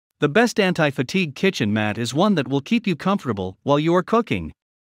The best anti-fatigue kitchen mat is one that will keep you comfortable while you are cooking.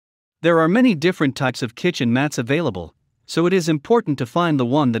 There are many different types of kitchen mats available, so it is important to find the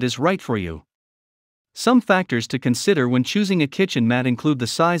one that is right for you. Some factors to consider when choosing a kitchen mat include the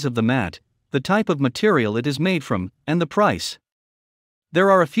size of the mat, the type of material it is made from, and the price.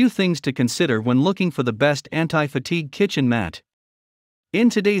 There are a few things to consider when looking for the best anti-fatigue kitchen mat. In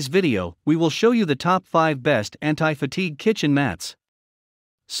today's video, we will show you the top 5 best anti-fatigue kitchen mats.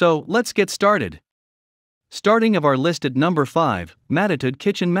 So, let's get started. Starting of our list at number 5, Mattitude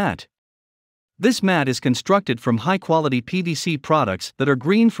Kitchen Mat. This mat is constructed from high-quality PVC products that are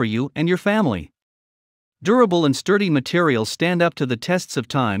green for you and your family. Durable and sturdy materials stand up to the tests of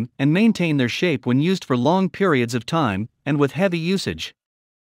time and maintain their shape when used for long periods of time and with heavy usage.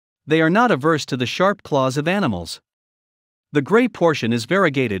 They are not averse to the sharp claws of animals. The gray portion is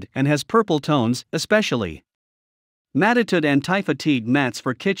variegated and has purple tones, especially. Mattitude anti-fatigue mats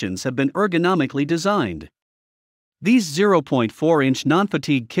for kitchens have been ergonomically designed. These 0.4-inch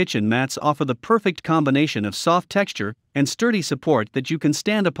non-fatigue kitchen mats offer the perfect combination of soft texture and sturdy support that you can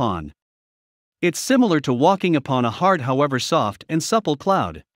stand upon. It's similar to walking upon a hard, however soft and supple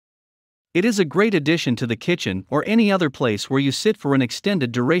cloud. It is a great addition to the kitchen or any other place where you sit for an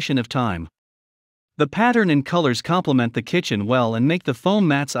extended duration of time. The pattern and colors complement the kitchen well and make the foam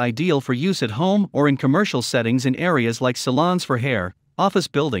mats ideal for use at home or in commercial settings in areas like salons for hair, office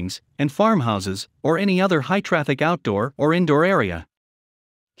buildings, and farmhouses, or any other high-traffic outdoor or indoor area.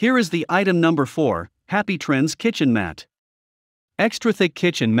 Here is the item number 4, Happy Trends Kitchen Mat. Extra thick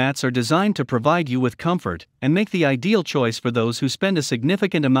kitchen mats are designed to provide you with comfort and make the ideal choice for those who spend a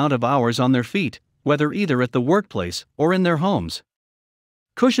significant amount of hours on their feet, whether either at the workplace or in their homes.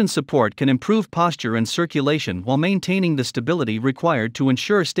 Cushion support can improve posture and circulation while maintaining the stability required to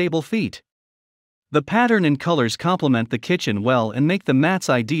ensure stable feet. The pattern and colors complement the kitchen well and make the mats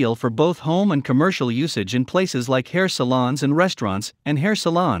ideal for both home and commercial usage in places like hair salons and restaurants and hair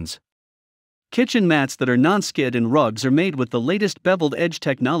salons. Kitchen mats that are non-skid and rugs are made with the latest beveled edge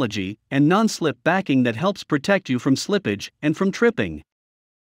technology and non-slip backing that helps protect you from slippage and from tripping.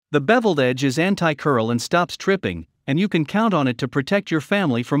 The beveled edge is anti-curl and stops tripping, and you can count on it to protect your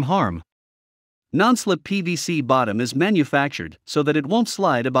family from harm. Non-slip PVC bottom is manufactured so that it won't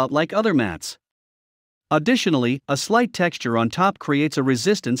slide about like other mats. Additionally, a slight texture on top creates a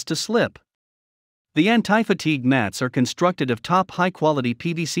resistance to slip. The anti-fatigue mats are constructed of top high-quality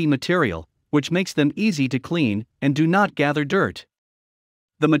PVC material, which makes them easy to clean and do not gather dirt.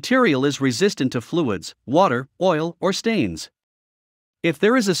 The material is resistant to fluids, water, oil, or stains. If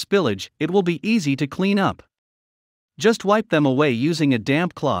there is a spillage, it will be easy to clean up. Just wipe them away using a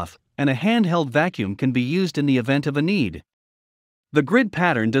damp cloth, and a handheld vacuum can be used in the event of a need. The grid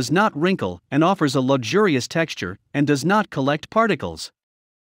pattern does not wrinkle and offers a luxurious texture and does not collect particles.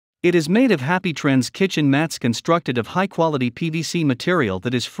 It is made of Happy Trends kitchen mats constructed of high-quality PVC material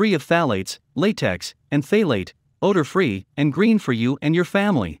that is free of phthalates, latex, and phthalate, odor-free, and green for you and your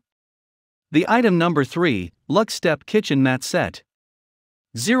family. The item number 3, Lux Step Kitchen Mat Set.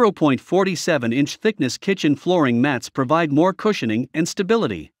 0.47-inch thickness kitchen flooring mats provide more cushioning and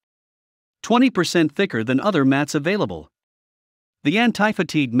stability. 20% thicker than other mats available. The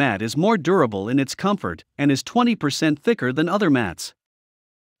anti-fatigue mat is more durable in its comfort and is 20% thicker than other mats.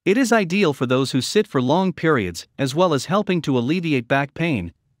 It is ideal for those who sit for long periods, as well as helping to alleviate back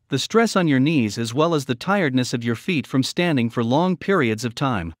pain, the stress on your knees, as well as the tiredness of your feet from standing for long periods of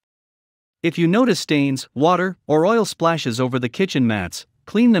time. If you notice stains, water, or oil splashes over the kitchen mats,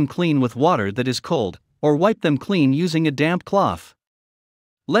 clean them clean with water that is cold, or wipe them clean using a damp cloth.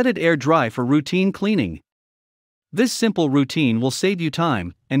 Let it air dry for routine cleaning. This simple routine will save you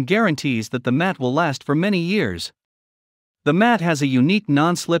time and guarantees that the mat will last for many years. The mat has a unique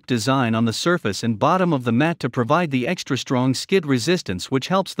non-slip design on the surface and bottom of the mat to provide the extra strong skid resistance which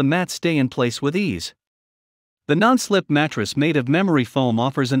helps the mat stay in place with ease. The non-slip mattress made of memory foam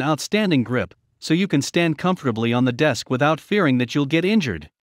offers an outstanding grip, so you can stand comfortably on the desk without fearing that you'll get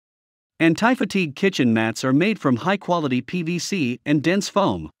injured. Anti-fatigue kitchen mats are made from high-quality PVC and dense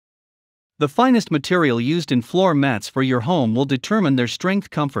foam. The finest material used in floor mats for your home will determine their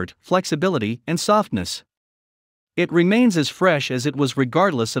strength, comfort, flexibility, and softness. It remains as fresh as it was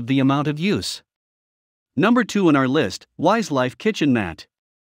regardless of the amount of use. Number 2 on our list, Wise Life Kitchen Mat.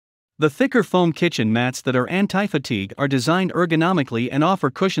 The thicker foam kitchen mats that are anti-fatigue are designed ergonomically and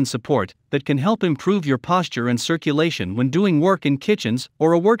offer cushion support that can help improve your posture and circulation when doing work in kitchens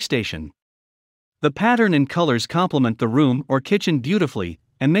or a workstation. The pattern and colors complement the room or kitchen beautifully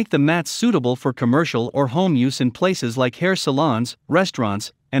and make the mats suitable for commercial or home use in places like hair salons,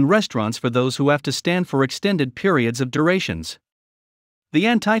 restaurants, and restaurants for those who have to stand for extended periods of durations. The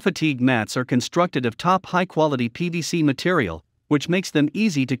anti-fatigue mats are constructed of top high-quality PVC material, which makes them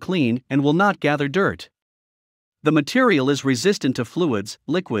easy to clean and will not gather dirt. The material is resistant to fluids,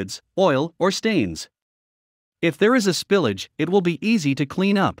 liquids, oil, or stains. If there is a spillage, it will be easy to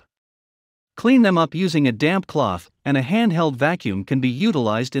clean up. Clean them up using a damp cloth, and a handheld vacuum can be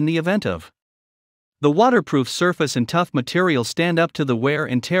utilized in the event of. The waterproof surface and tough material stand up to the wear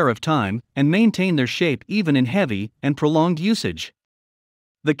and tear of time and maintain their shape even in heavy and prolonged usage.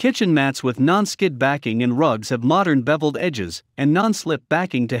 The kitchen mats with non-skid backing and rugs have modern beveled edges and non-slip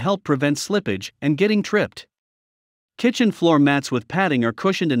backing to help prevent slippage and getting tripped. Kitchen floor mats with padding are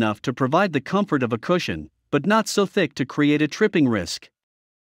cushioned enough to provide the comfort of a cushion, but not so thick to create a tripping risk.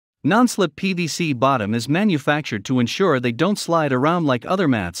 Non-slip PVC bottom is manufactured to ensure they don't slide around like other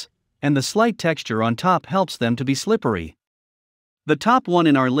mats, and the slight texture on top helps them to be slippery. The top one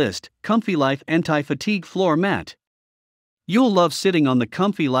in our list, Comfy Life Anti-Fatigue Floor Mat. You'll love sitting on the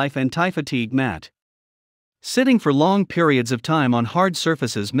Comfy Life Anti-Fatigue mat. Sitting for long periods of time on hard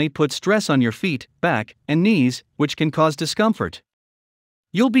surfaces may put stress on your feet, back, and knees, which can cause discomfort.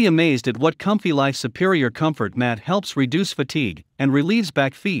 You'll be amazed at what Comfy Life Superior Comfort Mat helps reduce fatigue and relieves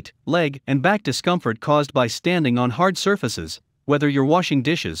back, feet, leg, and back discomfort caused by standing on hard surfaces, whether you're washing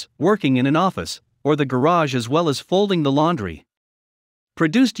dishes, working in an office, or the garage, as well as folding the laundry.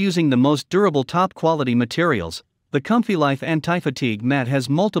 Produced using the most durable top-quality materials, the Comfy Life Anti-Fatigue Mat has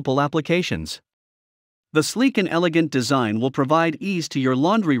multiple applications. The sleek and elegant design will provide ease to your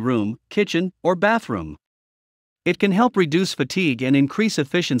laundry room, kitchen, or bathroom. It can help reduce fatigue and increase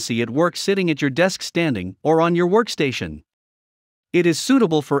efficiency at work sitting at your desk, standing, or on your workstation. It is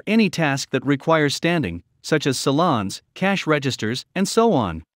suitable for any task that requires standing, such as salons, cash registers, and so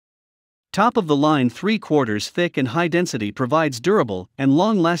on. Top of the line 3/4 thick and high density provides durable and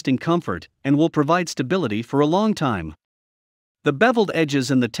long-lasting comfort and will provide stability for a long time. The beveled edges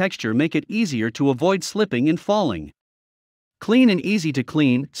and the texture make it easier to avoid slipping and falling. Clean and easy to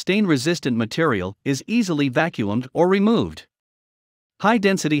clean, stain-resistant material is easily vacuumed or removed.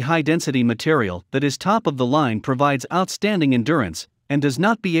 High-density material that is top of the line provides outstanding endurance and does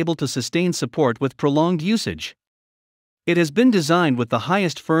not be able to sustain support with prolonged usage. It has been designed with the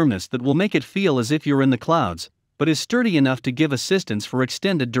highest firmness that will make it feel as if you're in the clouds, but is sturdy enough to give assistance for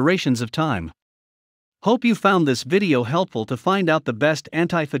extended durations of time. Hope you found this video helpful to find out the best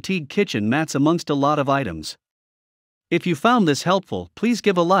anti-fatigue kitchen mats amongst a lot of items. If you found this helpful, please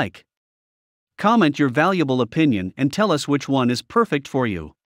give a like. Comment your valuable opinion and tell us which one is perfect for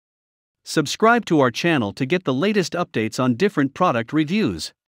you. Subscribe to our channel to get the latest updates on different product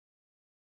reviews.